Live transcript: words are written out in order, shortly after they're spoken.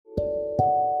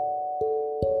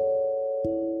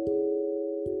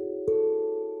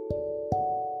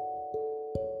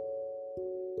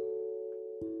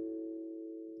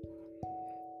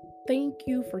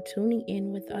for tuning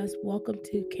in with us. Welcome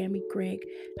to Cami Gregg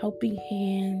Helping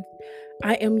Hands.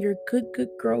 I am your good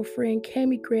girlfriend,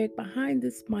 Cami Gregg, behind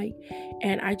this mic,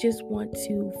 and I just want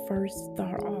to first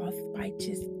start off by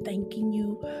just thanking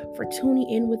you for tuning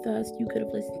in with us. You could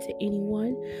have listened to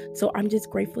anyone, so I'm just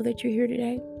grateful that you're here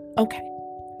today. Okay,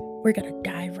 we're gonna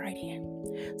dive right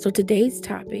in. So today's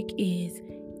topic is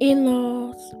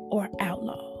in-laws or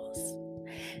outlaws.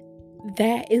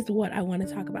 That is what I want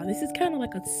to talk about. This is kind of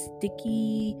like a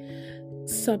sticky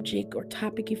subject or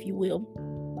topic, if you will,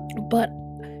 but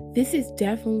this is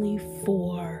definitely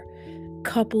for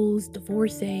couples,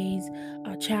 divorcees,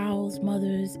 child's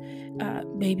mothers,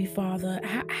 baby father,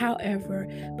 however,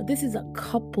 but this is a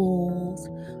couple's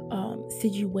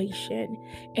situation.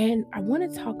 And I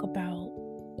want to talk about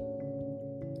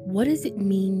what does it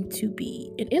mean to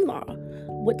be an in-law?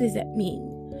 What does that mean?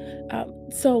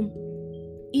 So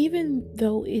even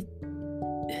though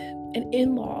an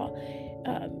in-law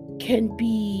can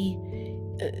be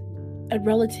a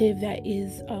relative that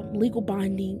is legal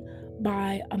binding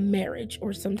by a marriage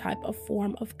or some type of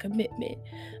form of commitment,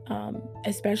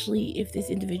 especially if this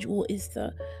individual is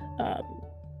the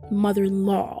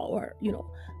mother-in-law or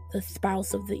the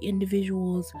spouse of the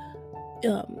individual's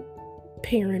um,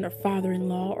 parent or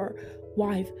father-in-law or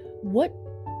wife. What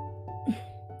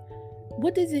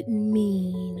does it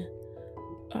mean?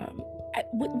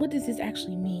 What does this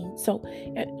actually mean? So,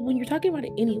 when you're talking about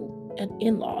an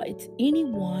in-law, it's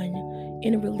anyone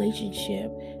in a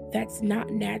relationship that's not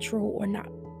natural or not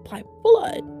by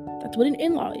blood. That's what an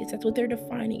in-law is. That's what they're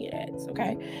defining it as.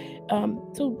 Okay,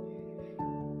 so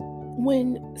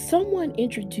when someone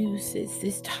introduces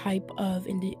this type of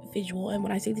individual, and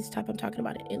when I say this type, I'm talking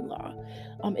about an in-law,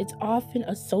 it's often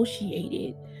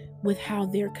associated with how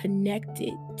they're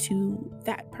connected to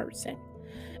that person.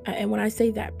 And when I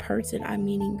say that person, I'm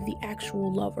meaning the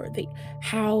actual lover,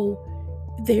 how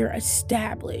they're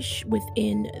established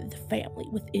within the family,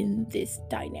 within this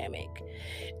dynamic.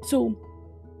 So,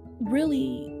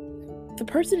 really, the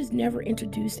person is never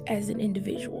introduced as an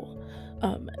individual.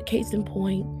 Case in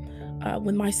point,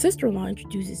 when my sister-in-law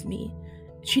introduces me,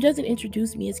 she doesn't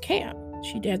introduce me as Cam.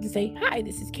 She doesn't say, "Hi,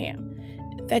 this is Cam."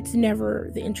 That's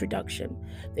never the introduction.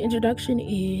 The introduction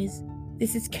is,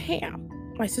 "This is Cam,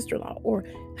 my sister-in-law," or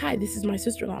 "Hi, this is my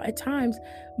sister-in-law." At times,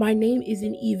 my name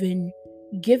isn't even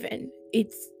given.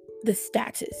 It's the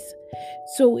status.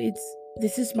 So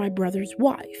this is my brother's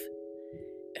wife.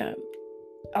 Um,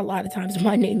 a lot of times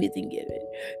my name isn't given.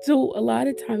 So a lot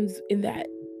of times in that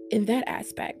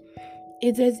aspect,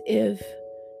 it's as if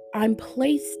I'm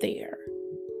placed there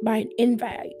by an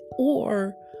invite,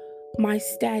 or my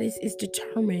status is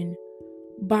determined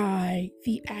by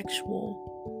the actual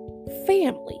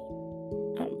family.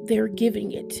 They're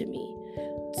giving it to me.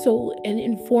 So, and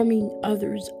informing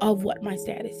others of what my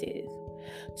status is.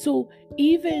 So,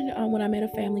 even when I'm at a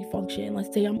family function,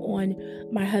 let's say I'm on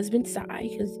my husband's side,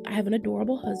 because I have an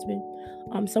adorable husband,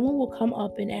 someone will come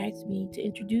up and ask me to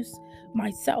introduce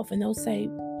myself, and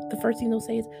the first thing they'll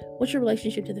say is, "What's your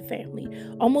relationship to the family?"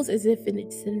 Almost as if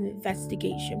it's an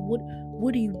investigation.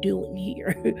 What are you doing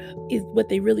here? Is what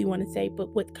they really want to say.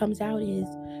 But what comes out is,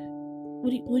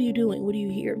 what are you doing? What do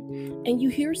you hear? And you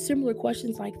hear similar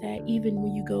questions like that even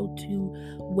when you go to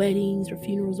weddings or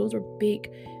funerals. Those are big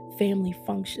family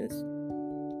functions.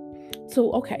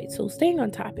 So, okay, so staying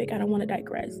on topic, I don't want to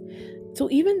digress.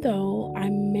 So, even though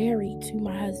I'm married to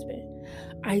my husband,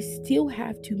 I still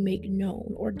have to make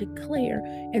known or declare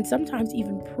and sometimes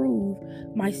even prove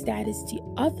my status to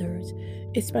others,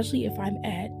 especially if I'm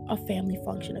at a family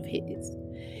function of his.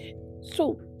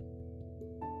 So,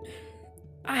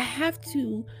 I have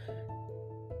to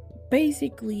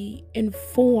basically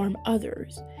inform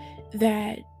others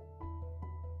that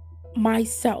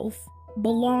myself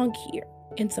belong here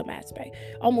in some aspect,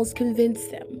 almost convince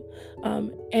them.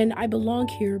 And I belong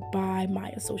here by my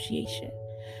association.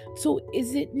 So,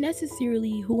 is it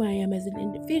necessarily who I am as an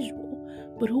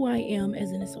individual, but who I am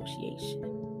as an association?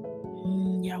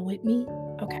 Y'all with me?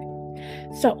 Okay.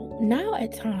 So now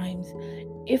at times,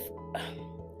 if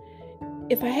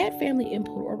if I had family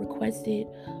input or requested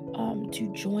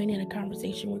to join in a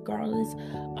conversation, regardless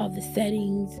of the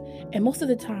settings, and most of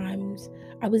the times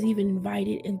I was even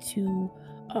invited into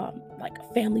like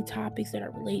family topics that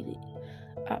are related,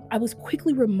 I was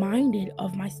quickly reminded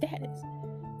of my status.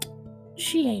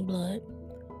 She ain't blood,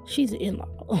 she's an in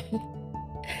law.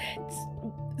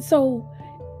 So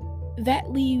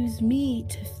that leaves me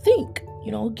to think,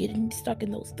 getting stuck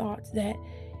in those thoughts that,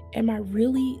 am I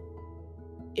really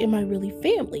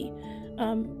family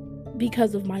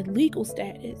because of my legal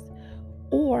status,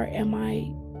 or am I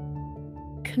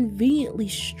conveniently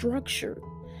structured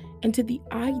into the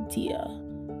idea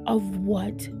of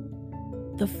what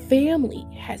the family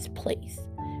has placed,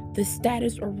 the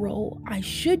status or role I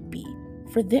should be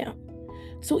for them.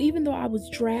 So even though I was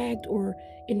dragged or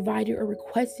invited or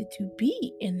requested to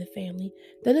be in the family,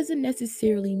 that doesn't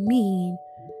necessarily mean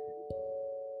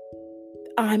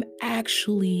I'm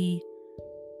actually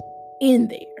in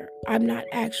there. I'm not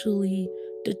actually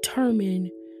determined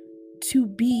to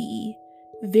be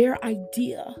their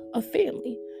idea of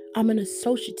family. I'm an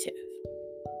associative.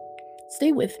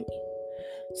 Stay with me.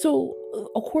 So,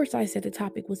 of course, I said the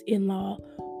topic was in-law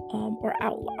or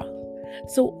outlaw.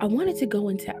 So I wanted to go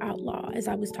into outlaw as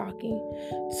I was talking.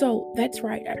 So that's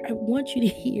right. I want you to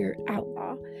hear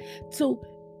outlaw. So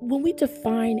when we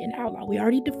define an outlaw, we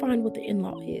already defined what the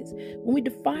in-law is. When we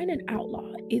define an outlaw,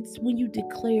 it's when you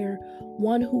declare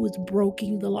one who is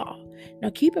breaking the law. Now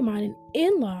keep in mind, an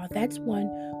in-law, that's one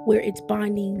where it's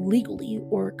binding legally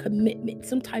or commitment,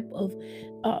 some type of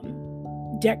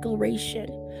declaration,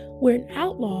 where an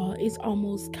outlaw is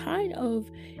almost kind of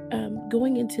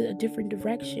going into a different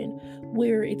direction,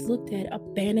 where it's looked at a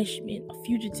banishment, a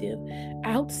fugitive,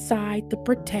 outside the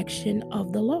protection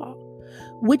of the law,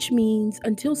 which means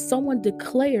until someone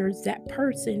declares that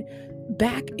person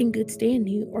back in good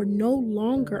standing or no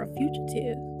longer a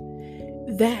fugitive,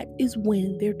 that is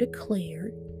when they're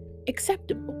declared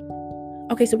acceptable.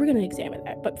 Okay, so we're going to examine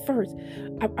that. But first,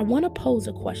 I want to pose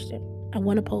a question.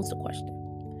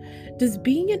 Does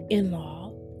being an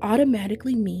in-law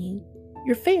automatically mean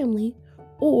your family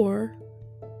or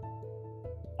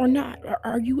not? Or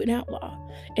are you an outlaw?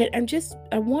 And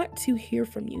I want to hear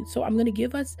from you. So I'm going to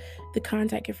give us the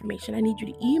contact information. I need you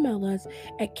to email us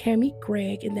at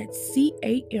CamiGregg, and that's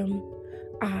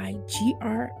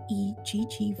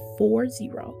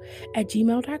CamiGregg40 at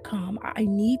gmail.com. I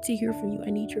need to hear from you. I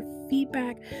need your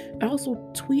feedback. Also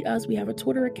tweet us. We have a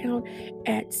Twitter account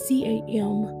at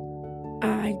CAMI.GREGG.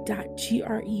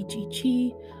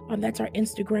 That's our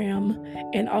Instagram.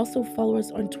 And also follow us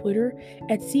on Twitter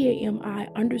at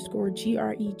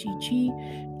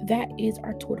CAMI_GREGG. That is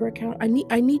our Twitter account. I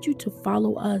need you to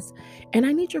follow us, and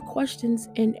I need your questions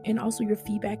and also your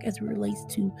feedback as it relates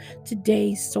to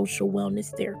today's social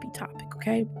wellness therapy topic,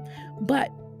 okay?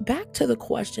 But back to the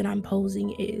question I'm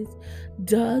posing is,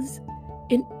 does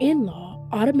an in-law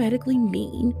automatically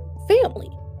mean family?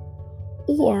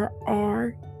 Or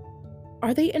are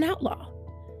they an outlaw?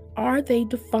 Are they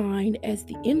defined as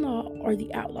the in-law or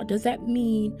the outlaw? Does that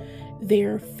mean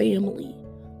they're family?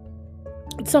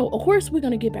 So, of course, we're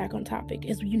going to get back on topic.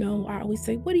 As you know, I always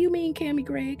say, what do you mean, Cami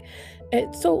Gregg?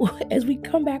 And so, as we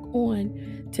come back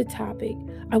on to topic,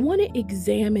 I want to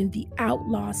examine the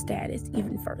outlaw status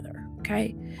even further,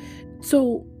 okay?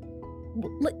 So,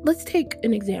 let's take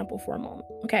an example for a moment,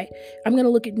 okay? I'm going to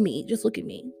look at me. Just look at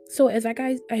me. So, as I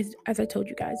told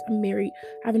you guys, I'm married.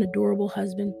 I have an adorable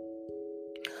husband.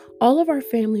 All of our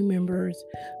family members,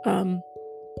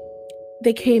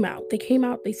 they came out,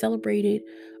 they celebrated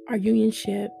our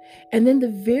unionship. And then the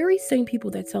very same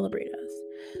people that celebrate us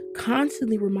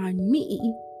constantly remind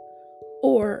me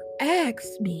or ask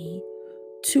me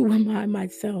to remind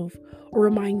myself, or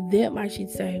remind them, I should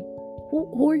say,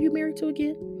 who are you married to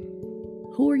again?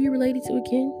 Who are you related to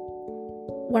again?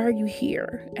 Why are you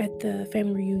here at the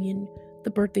family reunion,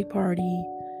 the birthday party,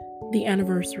 the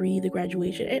anniversary, the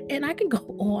graduation? And I can go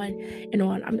on and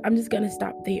on. I'm just going to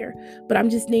stop there. But I'm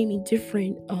just naming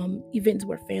different events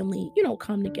where family,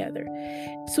 come together.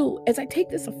 So as I take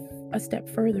this a step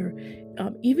further,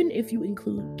 even if you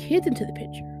include kids into the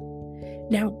picture.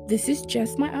 Now, this is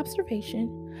just my observation.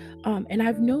 And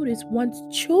I've noticed once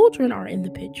children are in the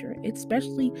picture,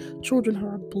 especially children who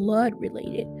are blood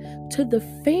related to the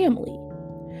family,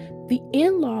 the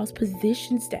in-laws'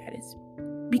 position status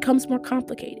becomes more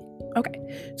complicated.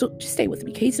 Okay, so just stay with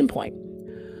me. Case in point,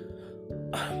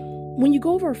 when you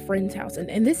go over a friend's house,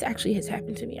 and this actually has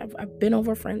happened to me. I've been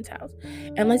over a friend's house,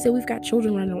 and let's say we've got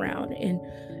children running around, and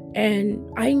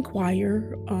I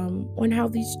inquire on how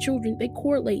these children, they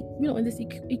correlate, in this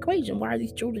equation. Why are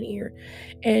these children here?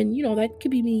 And, that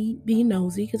could be me being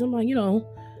nosy, because I'm like, I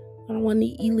don't want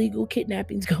any illegal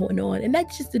kidnappings going on. And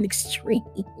that's just an extreme.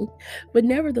 But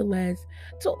nevertheless,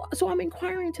 so I'm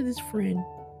inquiring to this friend,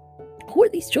 who are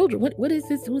these children? What is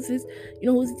this? Who's this?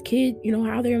 Who's this kid?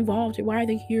 How they're involved, and why are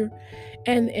they here?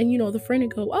 And the friend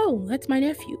would go, oh, that's my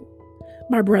nephew,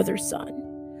 my brother's son.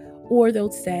 Or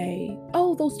they'll say,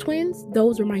 oh, those twins,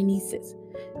 those are my nieces.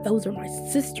 Those are my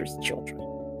sister's children.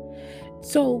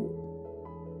 So,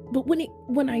 but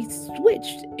when I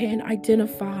switched and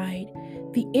identified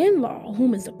the in-law,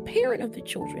 whom is a parent of the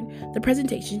children, the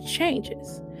presentation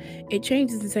changes. It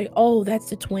changes and say, oh, that's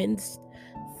the twins'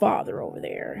 father over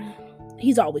there.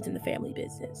 He's always in the family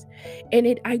business. And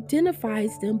it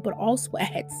identifies them, but also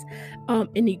adds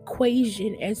an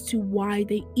equation as to why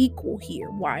they equal here,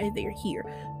 why they're here.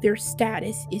 Their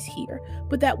status is here.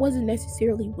 But that wasn't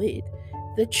necessarily with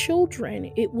the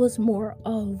children. It was more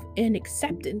of an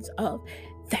acceptance of,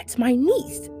 that's my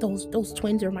niece. Those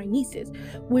twins are my nieces.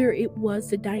 Where it was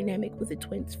the dynamic with the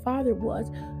twins' father was,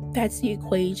 that's the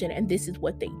equation and this is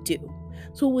what they do.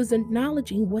 So it was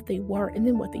acknowledging what they were and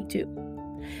then what they do.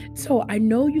 So I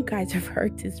know you guys have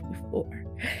heard this before.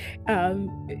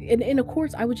 And of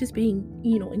course I was just being,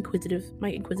 inquisitive, my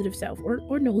inquisitive self,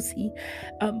 or nosy.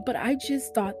 But I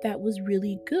just thought that was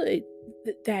really good,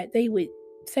 that they would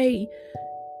say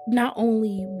not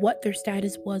only what their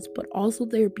status was, but also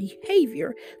their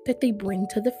behavior that they bring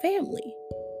to the family.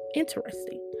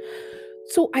 Interesting.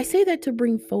 So I say that to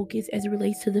bring focus as it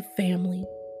relates to the family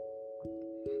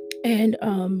and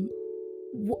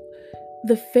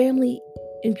the family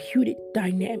imputed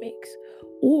dynamics,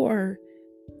 or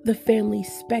the family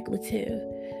speculative,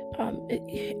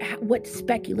 what's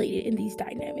speculated in these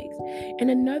dynamics. And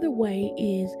another way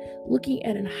is looking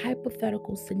at a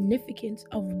hypothetical significance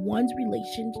of one's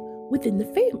relations within the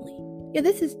family. Yeah,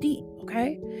 this is deep,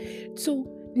 okay? So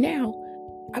now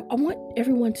I want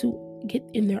everyone to get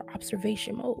in their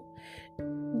observation mode.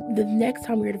 The next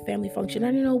time we're at a family function, I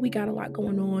know we got a lot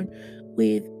going on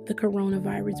with the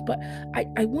coronavirus, but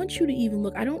I want you to even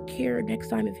look. I don't care next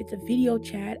time if it's a video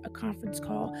chat, a conference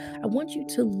call. I want you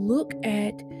to look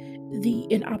at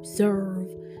and observe,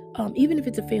 even if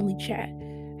it's a family chat,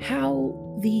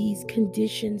 how these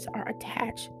conditions are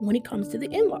attached when it comes to the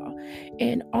in-law.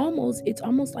 And it's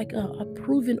almost like a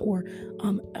proven or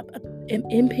an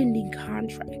impending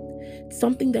contract,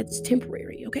 something that's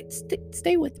temporary. Okay,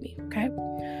 stay with me. Okay,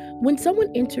 when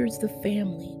someone enters the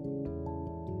family,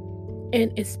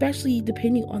 and especially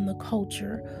depending on the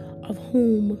culture of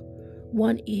whom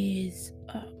one is,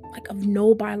 like of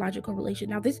no biological relation.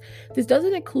 Now this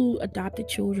doesn't include adopted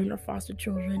children or foster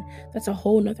children. That's a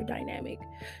whole nother dynamic.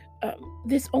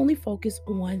 This only focus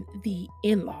on the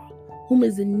in-law, whom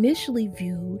is initially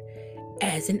viewed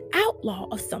as an outlaw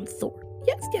of some sort.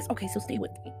 Yes. Okay, so stay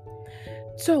with me.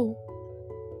 So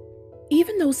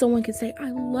even though someone can say,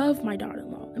 I love my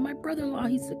daughter-in-law and my brother-in-law,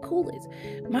 he's the coolest.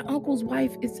 My uncle's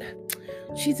wife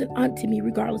she's an aunt to me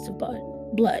regardless of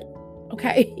blood.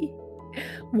 Okay?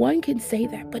 One can say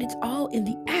that, but it's all in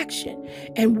the action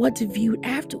and what's viewed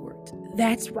afterwards.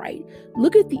 That's right.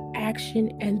 Look at the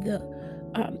action and the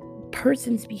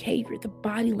person's behavior. The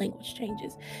body language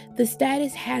changes. The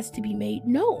status has to be made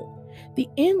known. The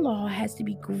in-law has to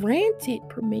be granted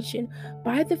permission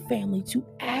by the family to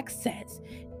access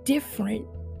different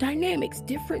dynamics,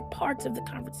 different parts of the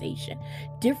conversation,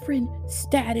 different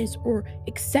status or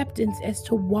acceptance as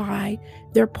to why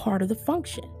they're part of the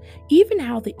function. Even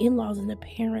how the in-laws and the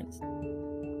parents,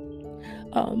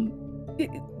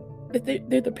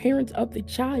 they're the parents of the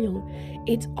child,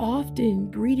 it's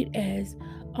often greeted as,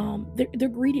 they're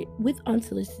greeted with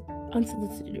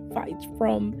unsolicited advice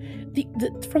from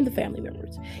the family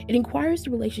members. It inquires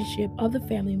the relationship of the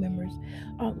family members,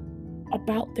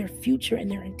 about their future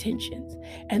and their intentions.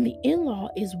 And the in-law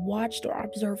is watched or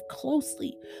observed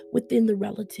closely within the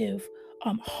relative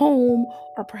home,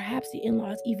 or perhaps the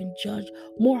in-laws even judged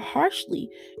more harshly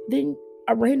than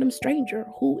a random stranger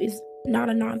who is not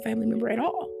a non-family member at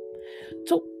all.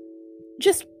 So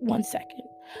just 1 second.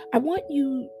 I want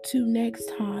you to, next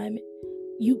time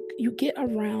you get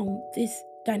around this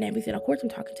dynamics, and of course I'm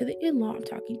talking to the in-law, I'm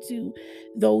talking to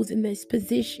those in this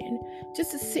position, just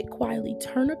to sit quietly,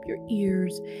 turn up your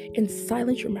ears and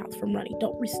silence your mouth from running.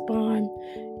 Don't respond,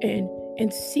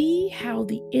 and see how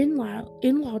the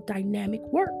in-law dynamic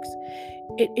works.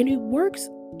 It works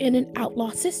in an outlaw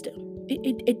system.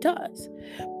 It does.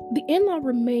 The in-law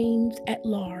remains at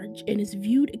large and is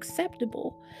viewed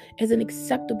acceptable as an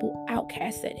acceptable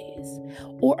outcast, that is,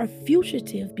 or a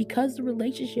fugitive because the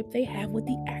relationship they have with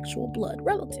the actual blood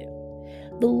relative.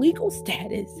 The legal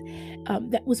status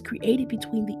that was created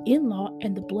between the in-law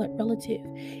and the blood relative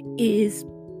is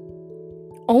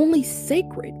only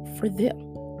sacred for them.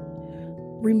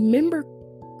 Remember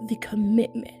the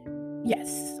commitment.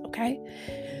 Yes, okay?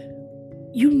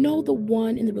 You know, the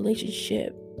one in the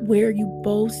relationship where you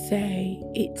both say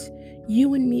it's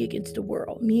you and me against the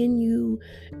world, me and you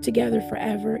together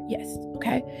forever. Yes,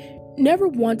 okay? Never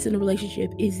once in a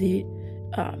relationship is it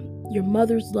your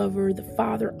mother's lover, the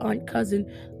father, aunt, cousin,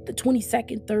 the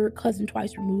 22nd, third cousin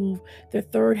twice removed, their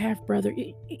third half brother.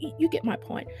 You get my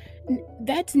point.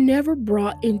 That's never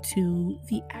brought into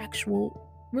the actual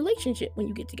relationship when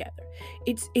you get together.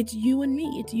 It's you and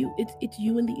me. It's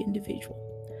you and the individual.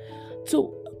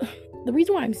 So the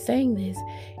reason why I'm saying this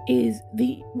is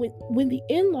when the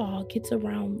in-law gets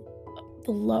around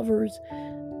the lovers'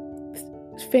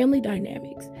 family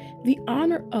dynamics, the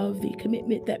honor of the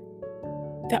commitment that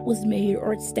was made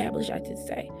or established, I should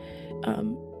say,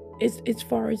 um, as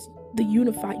far as the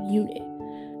unified unit,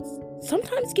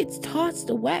 sometimes gets tossed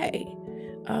away,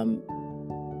 um,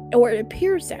 or it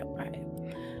appears that way,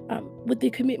 with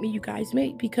the commitment you guys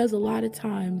make, because a lot of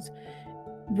times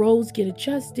roles get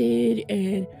adjusted,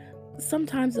 and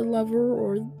sometimes the lover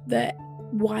or the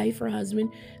wife or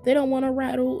husband, they don't want to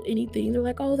rattle anything. They're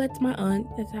like, oh, that's my aunt,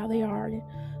 that's how they are, and,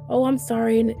 oh, I'm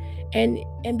sorry, and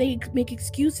they make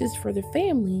excuses for the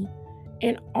family,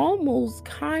 and almost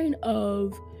kind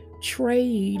of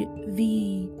trade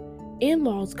the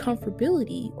in-laws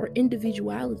comfortability or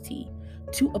individuality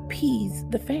to appease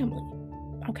the family.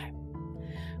 Okay,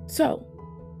 so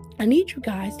I need you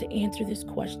guys to answer this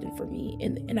question for me,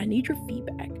 and I need your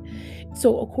feedback.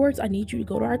 So, of course, I need you to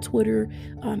go to our Twitter,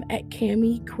 at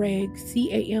Cami Craig,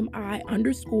 CAMI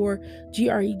underscore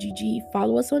GREGG.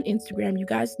 Follow us on Instagram. You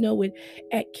guys know it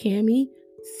at Cami,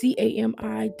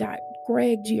 CAMI dot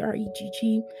Greg,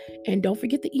 GREGG. And don't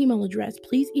forget the email address.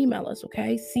 Please email us,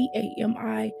 okay?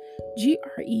 CAMI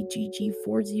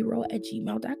GREGG40 at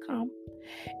gmail.com.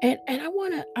 And I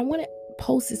wanna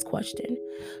pose this question.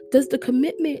 Does the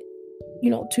commitment,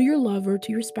 to your lover,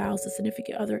 to your spouse, a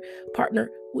significant other, partner,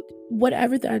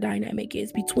 whatever the dynamic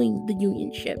is between the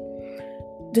unionship,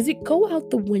 does it go out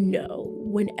the window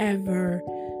whenever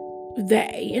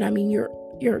they, and I mean you're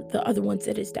the other ones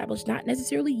that established, not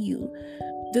necessarily you,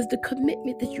 does the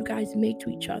commitment that you guys make to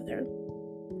each other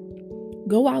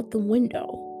go out the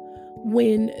window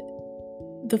when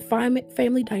the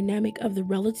family dynamic of the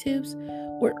relatives,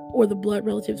 or the blood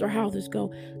relatives, or how this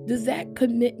go, does that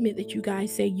commitment that you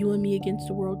guys say, you and me against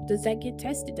the world, does that get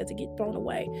tested? Does it get thrown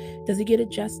away? Does it get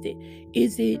adjusted?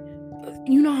 Is it,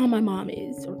 you know how my mom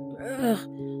is, or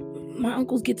my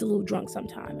uncles gets a little drunk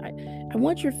sometime. I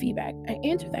want your feedback. I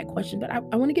answered that question, but I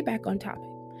want to get back on topic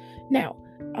now.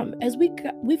 As we've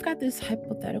got this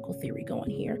hypothetical theory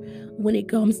going here when it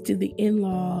comes to the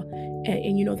in-law,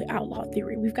 and the outlaw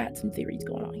theory. We've got some theories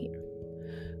going on here.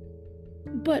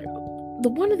 But the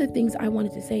one of the things I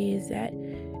wanted to say is that,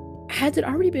 has it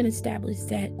already been established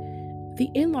that the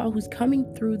in-law who's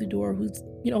coming through the door, who's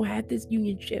had this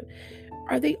unionship,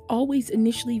 are they always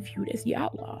initially viewed as the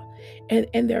outlaw,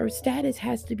 and their status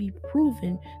has to be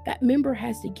proven? That member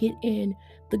has to get in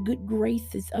the good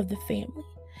graces of the family,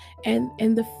 and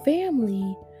the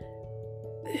family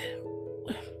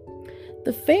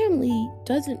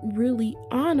doesn't really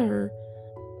honor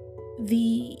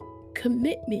the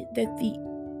commitment that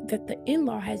the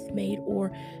in-law has made,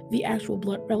 or the actual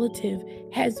blood relative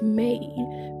has made,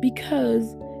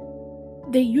 because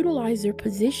they utilize their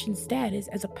position status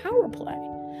as a power play,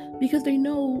 because they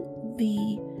know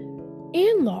the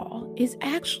in-law is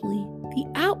actually the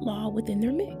outlaw within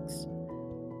their mix.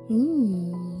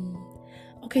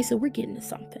 Okay, so we're getting to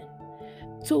something.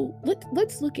 So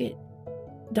let's look at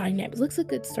dynamics. Let's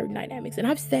look at certain dynamics. And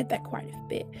I've said that quite a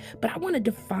bit, but I want to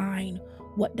define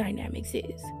what dynamics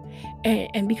is.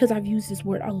 And because I've used this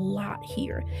word a lot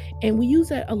here, and we use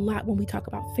that a lot when we talk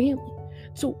about family.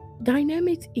 So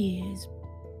dynamics is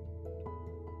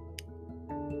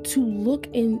to look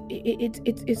in,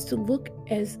 it's to look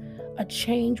as a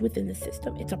change within the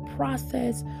system. It's a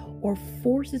process or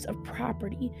forces of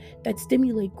property that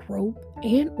stimulate growth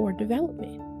and or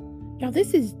development. Now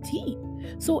this is deep.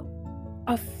 So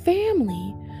a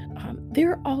family,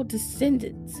 they're all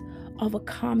descendants of a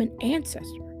common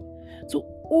ancestor. So,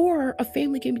 or a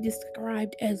family can be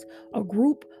described as a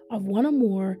group of one or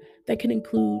more that can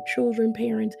include children,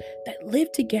 parents that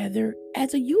live together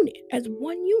as a unit, as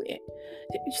one unit.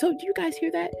 So, do you guys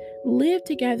hear that? Live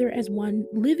together as one,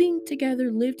 live together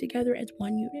as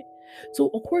one unit. So,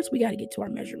 of course, we got to get to our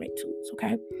measurement tools,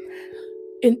 okay?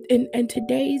 And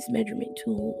today's measurement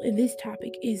tool in this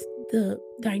topic is the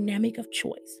dynamic of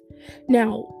choice.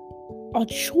 Now, a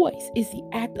choice is the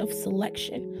act of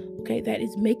selection, okay, that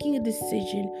is making a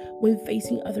decision when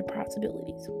facing other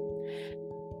possibilities.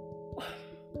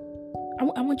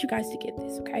 I want you guys to get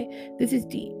this, okay? This is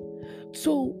deep.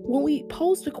 So when we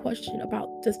pose the question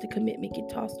about, does the commitment get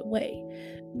tossed away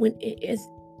when it is,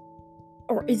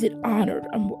 or is it honored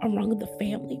among the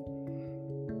family?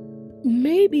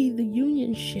 Maybe the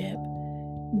unionship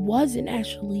wasn't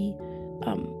actually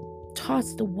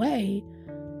tossed away.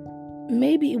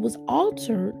 Maybe it was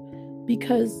altered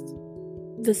because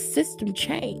the system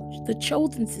changed, the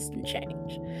chosen system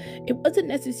changed. It wasn't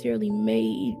necessarily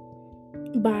made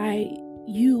by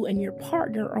you and your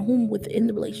partner or whom within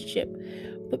the relationship,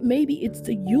 but maybe it's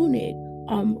the unit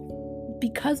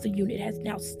because the unit has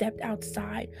now stepped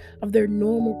outside of their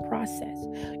normal process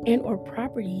and or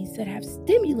properties that have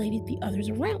stimulated the others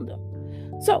around them.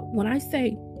 So when I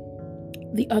say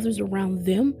the others around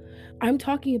them, I'm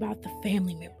talking about the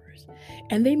family members.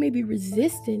 And they may be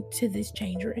resistant to this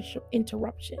change or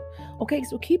interruption. Okay,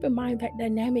 so keep in mind that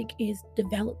dynamic is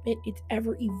development, it's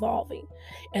ever evolving.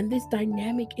 And this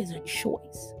dynamic is a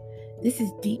choice. This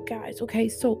is deep, guys. Okay,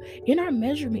 so in our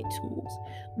measurement tools,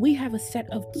 we have a set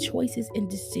of choices and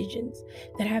decisions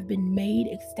that have been made,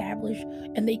 established,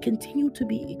 and they continue to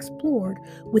be explored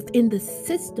within the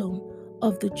system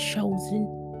of the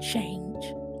chosen change.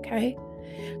 Okay,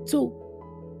 so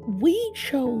we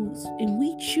chose and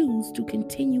we choose to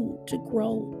continue to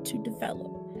grow, to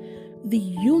develop the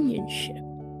unionship.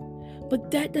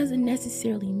 But that doesn't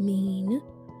necessarily mean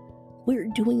we're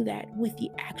doing that with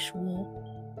the actual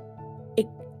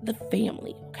the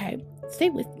family. Okay, stay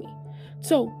with me.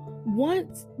 So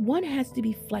one has to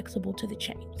be flexible to the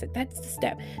change. That's the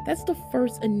step. That's the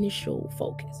first initial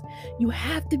focus. You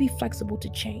have to be flexible to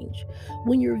change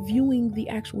when you're viewing the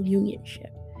actual unionship.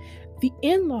 The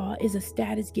in-law is a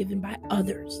status given by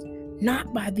others,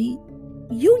 not by the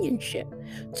unionship.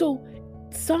 So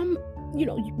some,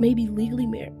 you may be legally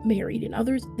married, and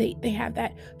others, they have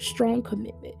that strong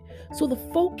commitment. So the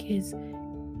focus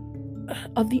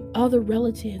of the other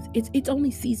relatives, it's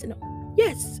only seasonal.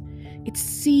 Yes, it's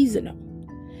seasonal.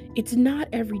 It's not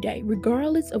every day,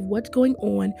 regardless of what's going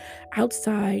on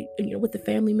outside, with the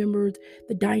family members,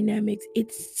 the dynamics,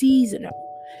 it's seasonal.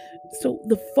 So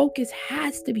the focus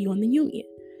has to be on the union.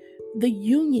 The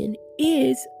union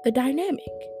is the dynamic.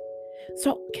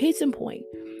 So, case in point,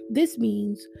 this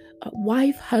means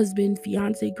wife, husband,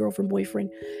 fiance, girlfriend, boyfriend,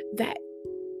 that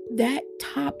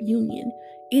top union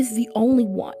is the only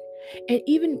one. And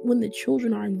even when the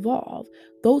children are involved,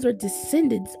 those are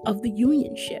descendants of the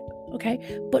unionship,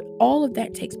 okay? But all of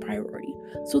that takes priority.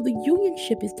 So the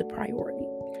unionship is the priority,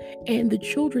 and the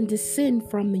children descend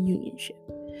from the unionship.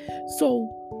 So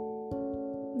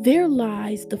there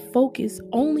lies the focus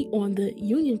only on the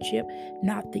unionship,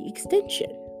 not the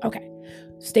extension. Okay,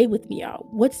 stay with me, y'all.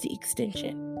 What's the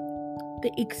extension?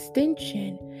 The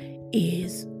extension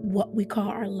is what we call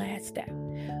our last step.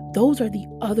 Those are the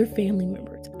other family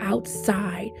members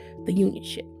outside the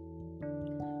unionship.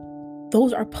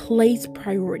 Those are placed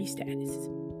priority status.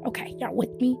 Okay, y'all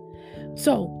with me?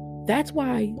 So that's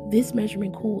why this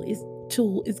measurement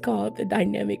tool is called the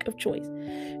dynamic of choice.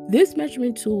 This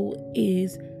measurement tool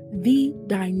is the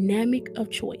dynamic of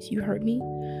choice. You heard me?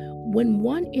 When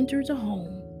one enters a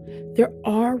home, there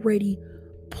are already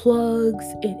plugs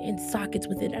and sockets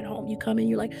within that home. You come in,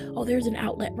 you're like, oh, there's an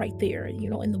outlet right there, in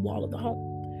the wall of the home.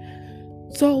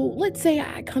 So let's say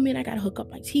I come in, I got to hook up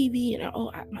my TV and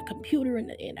my computer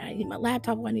and I need my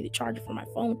laptop, I need a charger for my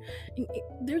phone.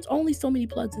 There's only so many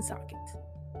plugs and sockets.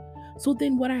 So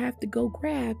then what I have to go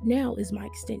grab now is my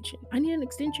extension. I need an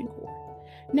extension cord.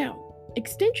 Now,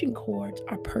 extension cords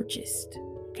are purchased,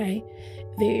 okay?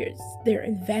 They're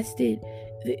invested.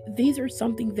 These are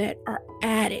something that are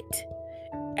added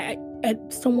at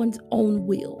someone's own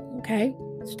will, okay?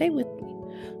 Stay with me.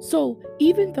 So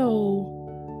even though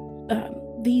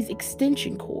these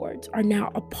extension cords are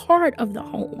now a part of the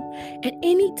home, at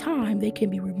any time they can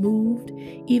be removed,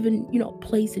 even,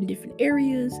 placed in different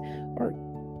areas or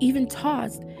even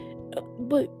tossed,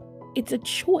 but it's a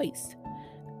choice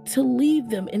to leave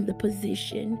them in the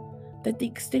position that the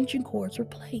extension cords were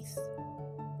placed.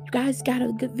 You guys got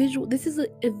a good visual. This is a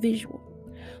visual.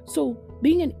 So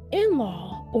being an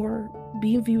in-law or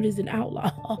being viewed as an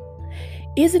outlaw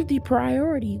isn't the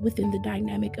priority within the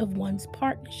dynamic of one's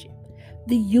partnership.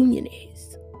 The union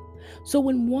is. So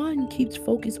when one keeps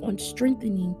focus on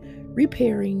strengthening,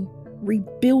 repairing,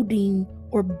 rebuilding,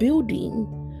 or building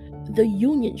the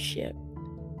unionship,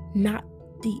 not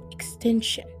the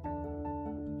extension.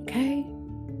 Okay?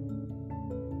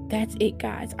 That's it,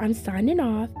 guys. I'm signing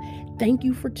off. Thank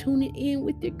you for tuning in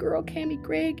with your girl, Cami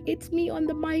Gregg. It's me on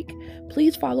the mic.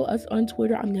 Please follow us on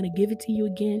Twitter. I'm going to give it to you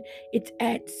again. It's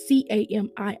at CAMI_GREGG.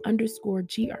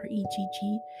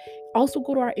 Also,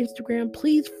 go to our Instagram.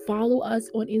 Please follow us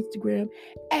on Instagram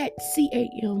at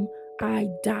CAMI.GREGG,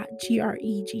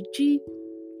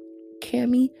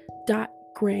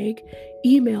 Cami.Gregg.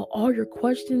 email all your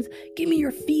questions. Give me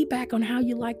your feedback on how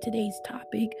you like today's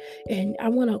topic. And I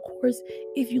want to, of course,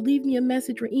 if you leave me a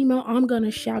message or email, I'm going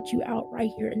to shout you out right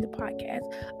here in the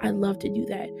podcast. I love to do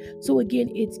that. So again,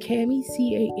 it's Cami,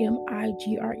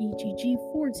 CAMIGREGG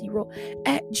 40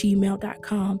 at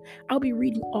gmail.com. I'll be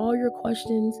reading all your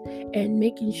questions and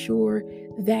making sure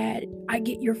that I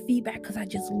get your feedback because I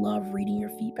just love reading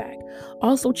your feedback.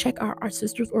 Also, check out our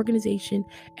sisters organization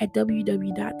at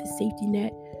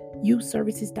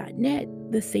www.thesafetynetuservices.net,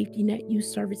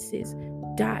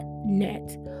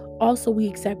 thesafetynetuservices.net. Also, we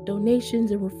accept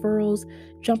donations and referrals.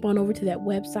 Jump on over to that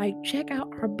website. Check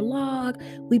out our blog.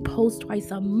 We post twice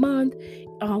a month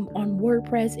on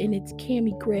WordPress, and it's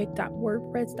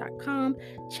camigreg.wordpress.com.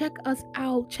 Check us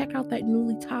out. Check out that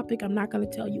newly topic. I'm not going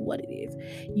to tell you what it is.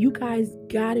 You guys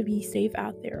got to be safe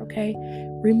out there, okay?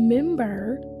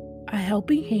 Remember, a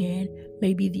helping hand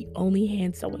may be the only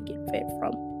hand someone get fed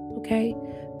from, okay?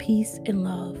 Peace and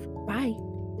love. Bye.